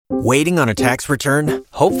Waiting on a tax return?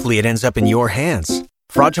 Hopefully it ends up in your hands.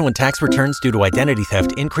 Fraudulent tax returns due to identity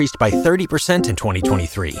theft increased by 30% in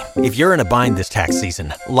 2023. If you're in a bind this tax season,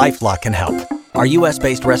 LifeLock can help. Our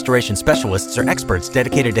U.S.-based restoration specialists are experts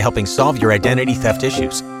dedicated to helping solve your identity theft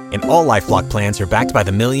issues. And all LifeLock plans are backed by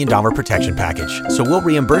the $1 Million Protection Package. So we'll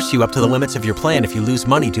reimburse you up to the limits of your plan if you lose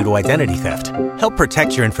money due to identity theft. Help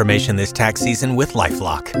protect your information this tax season with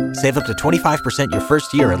LifeLock. Save up to 25% your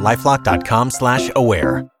first year at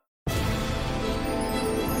LifeLock.com/aware.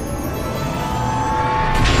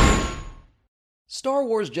 Star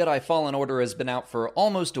Wars Jedi Fallen Order has been out for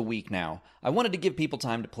almost a week now. I wanted to give people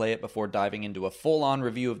time to play it before diving into a full-on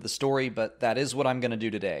review of the story, but that is what I'm going to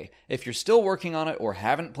do today. If you're still working on it or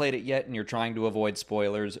haven't played it yet and you're trying to avoid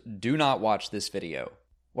spoilers, do not watch this video.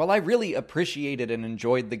 While I really appreciated and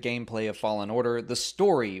enjoyed the gameplay of Fallen Order, the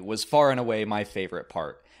story was far and away my favorite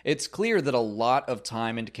part. It's clear that a lot of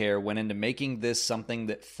time and care went into making this something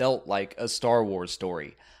that felt like a Star Wars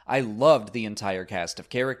story. I loved the entire cast of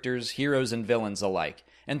characters, heroes and villains alike,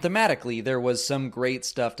 and thematically there was some great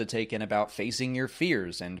stuff to take in about facing your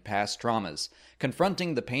fears and past traumas,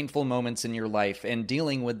 confronting the painful moments in your life and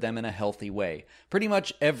dealing with them in a healthy way. Pretty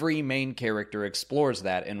much every main character explores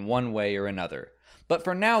that in one way or another. But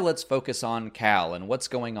for now, let's focus on Cal and what's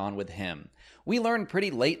going on with him. We learn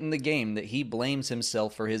pretty late in the game that he blames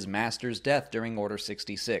himself for his master's death during Order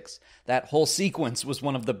 66. That whole sequence was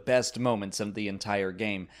one of the best moments of the entire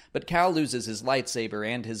game, but Cal loses his lightsaber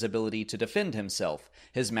and his ability to defend himself.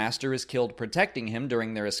 His master is killed protecting him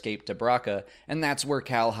during their escape to Bracca, and that's where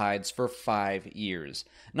Cal hides for 5 years.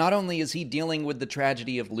 Not only is he dealing with the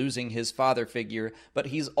tragedy of losing his father figure, but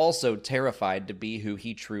he's also terrified to be who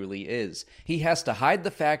he truly is. He has to hide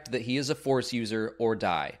the fact that he is a Force user or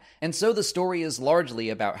die. And so the story is largely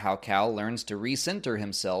about how Cal learns to recenter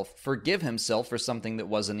himself, forgive himself for something that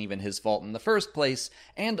wasn't even his fault in the first place,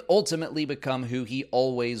 and ultimately become who he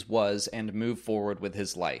always was and move forward with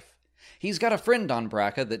his life. He's got a friend on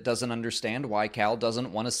Bracca that doesn't understand why Cal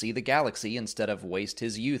doesn't want to see the galaxy instead of waste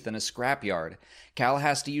his youth in a scrapyard. Cal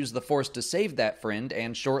has to use the Force to save that friend,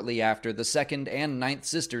 and shortly after, the second and ninth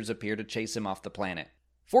sisters appear to chase him off the planet.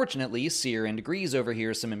 Fortunately, Seer and Grease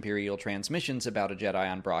overhear some Imperial transmissions about a Jedi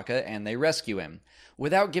on Bracca, and they rescue him.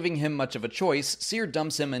 Without giving him much of a choice, Seer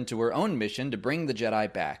dumps him into her own mission to bring the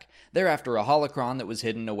Jedi back. They're after a holocron that was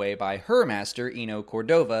hidden away by her master, Eno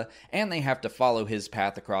Cordova, and they have to follow his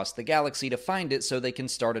path across the galaxy to find it so they can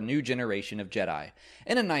start a new generation of Jedi.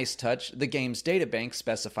 In a nice touch, the game's databank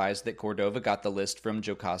specifies that Cordova got the list from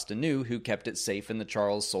Jocasta Nu, who kept it safe in the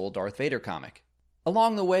Charles Soule Darth Vader comic.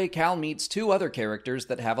 Along the way, Cal meets 2 other characters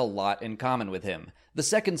that have a lot in common with him. The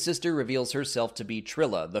second sister reveals herself to be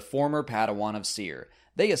Trilla, the former Padawan of Seer.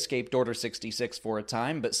 They escaped Order 66 for a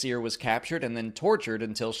time, but Seer was captured and then tortured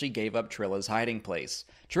until she gave up Trilla's hiding place.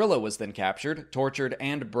 Trilla was then captured, tortured,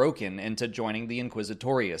 and broken into joining the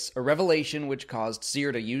Inquisitorius, a revelation which caused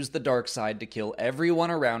Seer to use the dark side to kill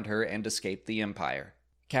everyone around her and escape the Empire.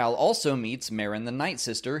 Cal also meets Merrin the Night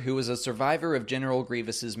Sister, who is a survivor of General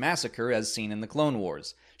Grievous's massacre as seen in the Clone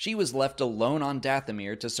Wars. She was left alone on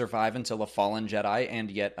Dathomir to survive until a fallen Jedi and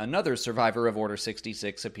yet another survivor of Order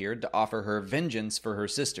 66 appeared to offer her vengeance for her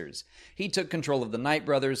sisters. He took control of the Night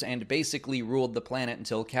Brothers and basically ruled the planet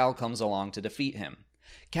until Cal comes along to defeat him.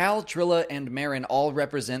 Cal, Trilla, and Merrin all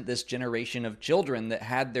represent this generation of children that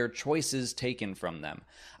had their choices taken from them.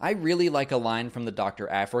 I really like a line from the Dr.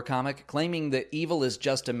 Aphra comic claiming that evil is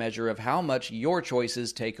just a measure of how much your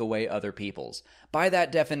choices take away other people's. By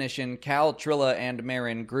that definition, Cal, Trilla, and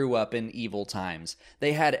Merrin grew up in evil times.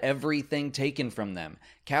 They had everything taken from them.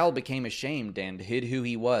 Cal became ashamed and hid who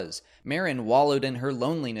he was. Merrin wallowed in her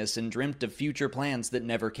loneliness and dreamt of future plans that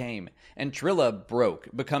never came. And Trilla broke,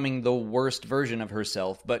 becoming the worst version of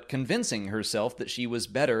herself, but convincing herself that she was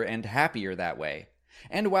better and happier that way.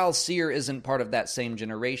 And while Seer isn't part of that same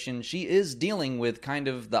generation, she is dealing with kind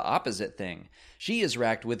of the opposite thing. She is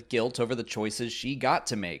racked with guilt over the choices she got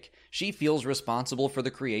to make. She feels responsible for the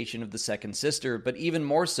creation of the second sister, but even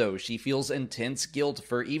more so, she feels intense guilt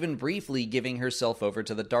for even briefly giving herself over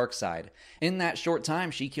to the dark side. In that short time,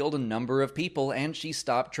 she killed a number of people, and she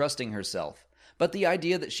stopped trusting herself. But the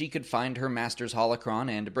idea that she could find her master's holocron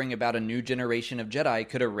and bring about a new generation of Jedi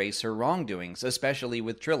could erase her wrongdoings, especially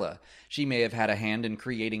with Trilla. She may have had a hand in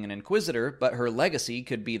creating an Inquisitor, but her legacy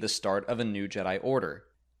could be the start of a new Jedi Order.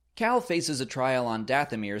 Cal faces a trial on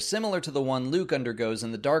Dathomir similar to the one Luke undergoes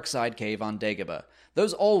in the Dark Side Cave on Dagobah.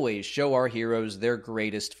 Those always show our heroes their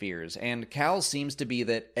greatest fears, and Cal seems to be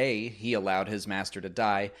that A, he allowed his master to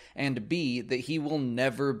die, and B, that he will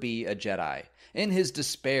never be a Jedi. In his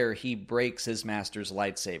despair, he breaks his master's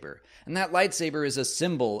lightsaber, and that lightsaber is a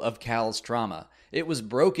symbol of Cal's trauma. It was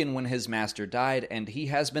broken when his master died, and he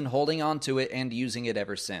has been holding on to it and using it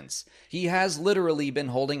ever since. He has literally been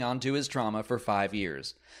holding on to his trauma for 5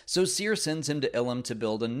 years. So Cere sends him to Ilum to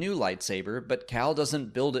build a new lightsaber, but Cal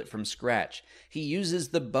doesn't build it from scratch. He uses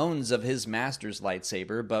the bones of his master's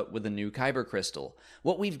lightsaber, but with a new kyber crystal.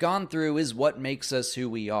 What we've gone through is what makes us who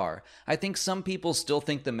we are. I think some people still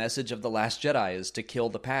think the message of The Last Jedi is to kill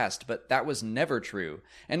the past, but that was never true.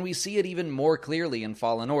 And we see it even more clearly in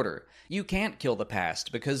Fallen Order. You can't kill the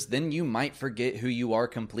past, because then you might forget who you are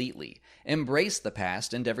completely. Embrace the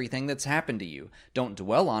past and everything that's happened to you. Don't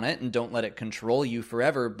dwell on it and don't let it control you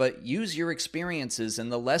forever, but use your experiences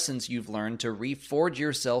and the lessons you've learned to reforge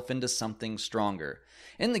yourself into something stronger.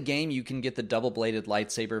 In the game, you can get the double-bladed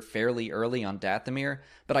lightsaber fairly early on Dathomir,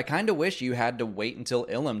 but I kinda wish you had to wait until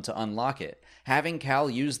Ilum to unlock it. Having Cal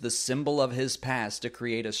use the symbol of his past to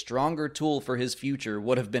create a stronger tool for his future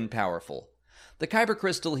would have been powerful. The kyber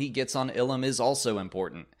crystal he gets on Ilum is also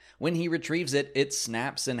important. When he retrieves it, it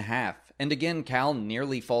snaps in half, and again Cal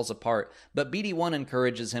nearly falls apart, but BD-1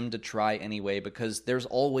 encourages him to try anyway because there's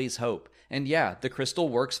always hope. And yeah, the crystal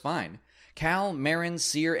works fine. Cal, Merrin,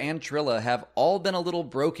 Cere, and Trilla have all been a little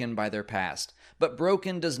broken by their past, but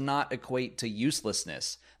broken does not equate to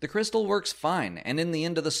uselessness. The crystal works fine, and in the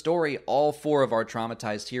end of the story, all 4 of our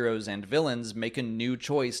traumatized heroes and villains make a new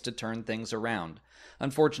choice to turn things around.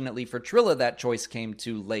 Unfortunately for Trilla, that choice came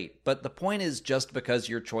too late, but the point is just because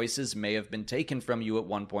your choices may have been taken from you at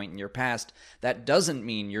one point in your past, that doesn't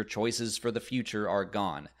mean your choices for the future are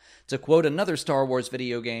gone. To quote another Star Wars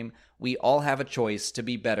video game, we all have a choice to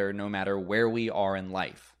be better no matter where we are in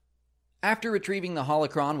life. After retrieving the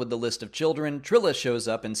holocron with the list of children, Trilla shows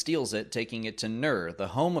up and steals it, taking it to Nur, the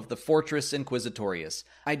home of the Fortress Inquisitorius.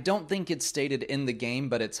 I don't think it's stated in the game,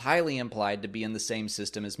 but it's highly implied to be in the same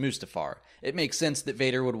system as Mustafar. It makes sense that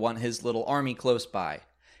Vader would want his little army close by.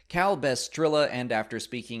 Cal bests Trilla, and after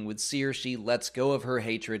speaking with Cere, she lets go of her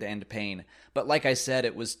hatred and pain. But like I said,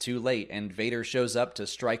 it was too late, and Vader shows up to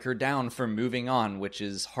strike her down for moving on, which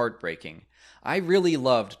is heartbreaking. I really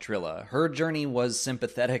loved Trilla. Her journey was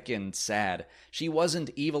sympathetic and sad. She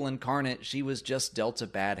wasn't evil incarnate, she was just dealt a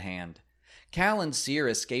bad hand. Cal and Cere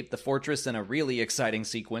escape the fortress in a really exciting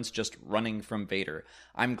sequence, just running from Vader.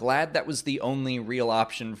 I'm glad that was the only real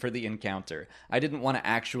option for the encounter. I didn't want to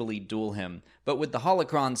actually duel him, but with the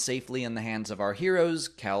holocron safely in the hands of our heroes,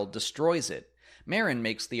 Cal destroys it. Merrin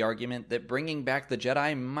makes the argument that bringing back the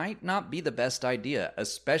Jedi might not be the best idea,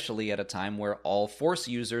 especially at a time where all Force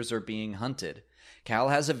users are being hunted. Cal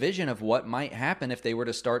has a vision of what might happen if they were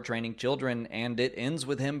to start training children, and it ends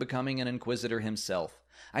with him becoming an Inquisitor himself.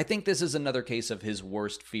 I think this is another case of his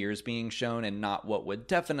worst fears being shown and not what would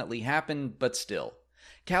definitely happen, but still.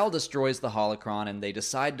 Cal destroys the holocron, and they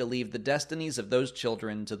decide to leave the destinies of those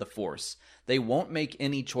children to the Force. They won't make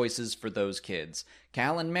any choices for those kids.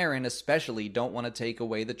 Cal and Merrin especially don't want to take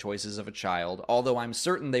away the choices of a child, although I'm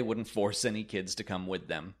certain they wouldn't force any kids to come with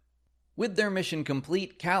them. With their mission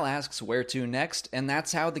complete, Cal asks where to next, and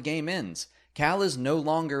that's how the game ends. Cal is no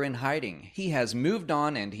longer in hiding. He has moved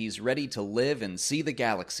on, and he's ready to live and see the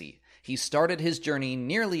galaxy. He started his journey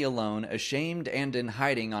nearly alone, ashamed and in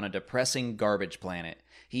hiding on a depressing garbage planet.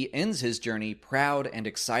 He ends his journey proud and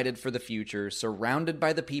excited for the future, surrounded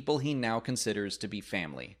by the people he now considers to be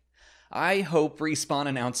family. I hope Respawn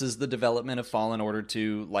announces the development of Fallen Order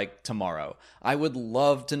 2, tomorrow. I would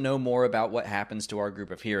love to know more about what happens to our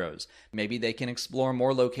group of heroes. Maybe they can explore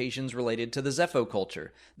more locations related to the Zepho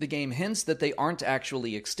culture. The game hints that they aren't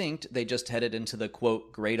actually extinct, they just headed into the,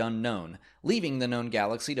 quote, great unknown. Leaving the known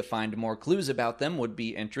galaxy to find more clues about them would be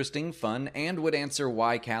interesting, fun, and would answer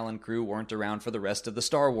why Cal and crew weren't around for the rest of the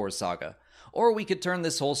Star Wars saga. Or we could turn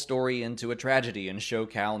this whole story into a tragedy and show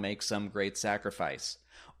Cal make some great sacrifice.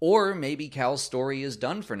 Or maybe Cal's story is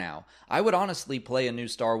done for now. I would honestly play a new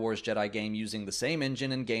Star Wars Jedi game using the same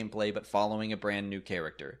engine and gameplay but following a brand new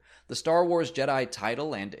character. The Star Wars Jedi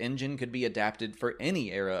title and engine could be adapted for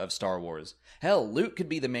any era of Star Wars. Hell, Luke could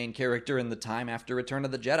be the main character in the time after Return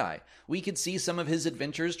of the Jedi. We could see some of his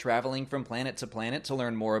adventures traveling from planet to planet to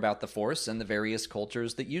learn more about the Force and the various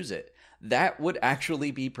cultures that use it. That would actually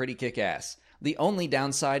be pretty kick-ass. The only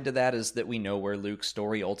downside to that is that we know where Luke's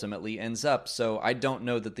story ultimately ends up, so I don't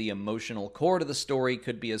know that the emotional core to the story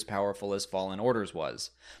could be as powerful as Fallen Orders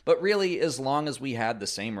was. But really, as long as we had the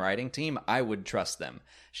same writing team, I would trust them.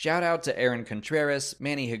 Shout out to Aaron Contreras,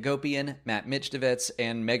 Manny Hagopian, Matt Mitchdevitz,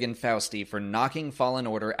 and Megan Fausti for knocking Fallen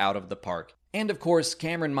Order out of the park. And of course,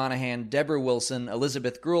 Cameron Monaghan, Deborah Wilson,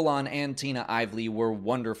 Elizabeth Grulon, and Tina Ively were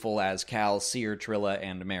wonderful as Cal, Cere, Trilla,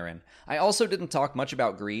 and Merrin. I also didn't talk much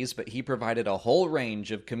about Grease, but he provided a whole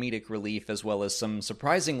range of comedic relief as well as some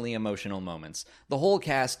surprisingly emotional moments. The whole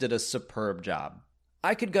cast did a superb job.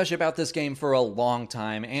 I could gush about this game for a long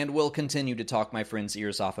time, and will continue to talk my friends'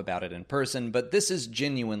 ears off about it in person, but this is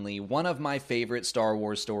genuinely one of my favorite Star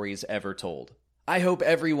Wars stories ever told. I hope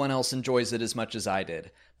everyone else enjoys it as much as I did.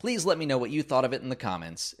 Please let me know what you thought of it in the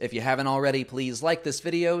comments. If you haven't already, please like this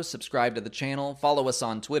video, subscribe to the channel, follow us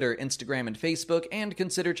on Twitter, Instagram, and Facebook, and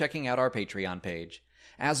consider checking out our Patreon page.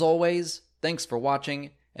 As always, thanks for watching,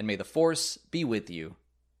 and may the Force be with you.